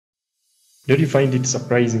Don't you find it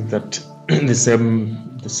surprising that the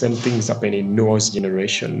same things happen in Noah's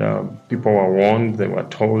generation? People were warned, they were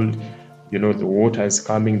told, the water is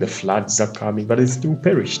coming, the floods are coming, but they still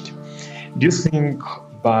perished. Do you think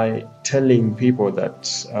by telling people that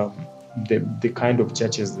the kind of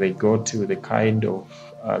churches they go to, the kind of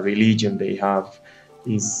religion they have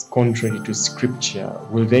is contrary to scripture,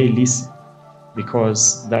 will they listen?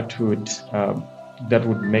 Because that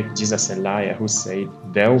would make Jesus a liar who said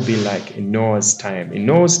there will be like in Noah's time. In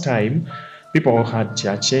Noah's time, people had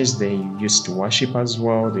churches, they used to worship as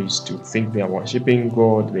well, they used to think they are worshiping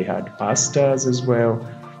God, they had pastors as well,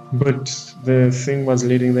 but the thing was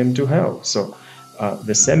leading them to hell. So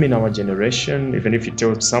the same in our generation. Even if you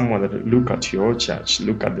tell someone that look at your church,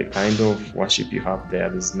 look at the kind of worship you have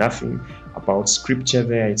there's nothing about scripture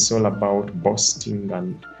there, it's all about boasting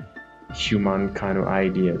and human kind of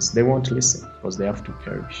ideas, they won't listen because they have to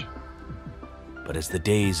perish. But as the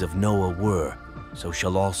days of Noah were, so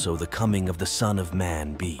shall also the coming of the Son of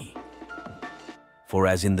Man be. For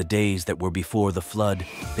as in the days that were before the flood,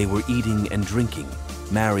 they were eating and drinking,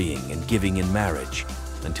 marrying and giving in marriage,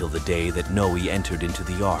 until the day that Noah entered into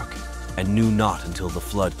the ark, and knew not until the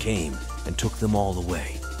flood came and took them all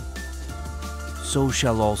away. So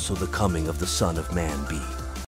shall also the coming of the Son of Man be.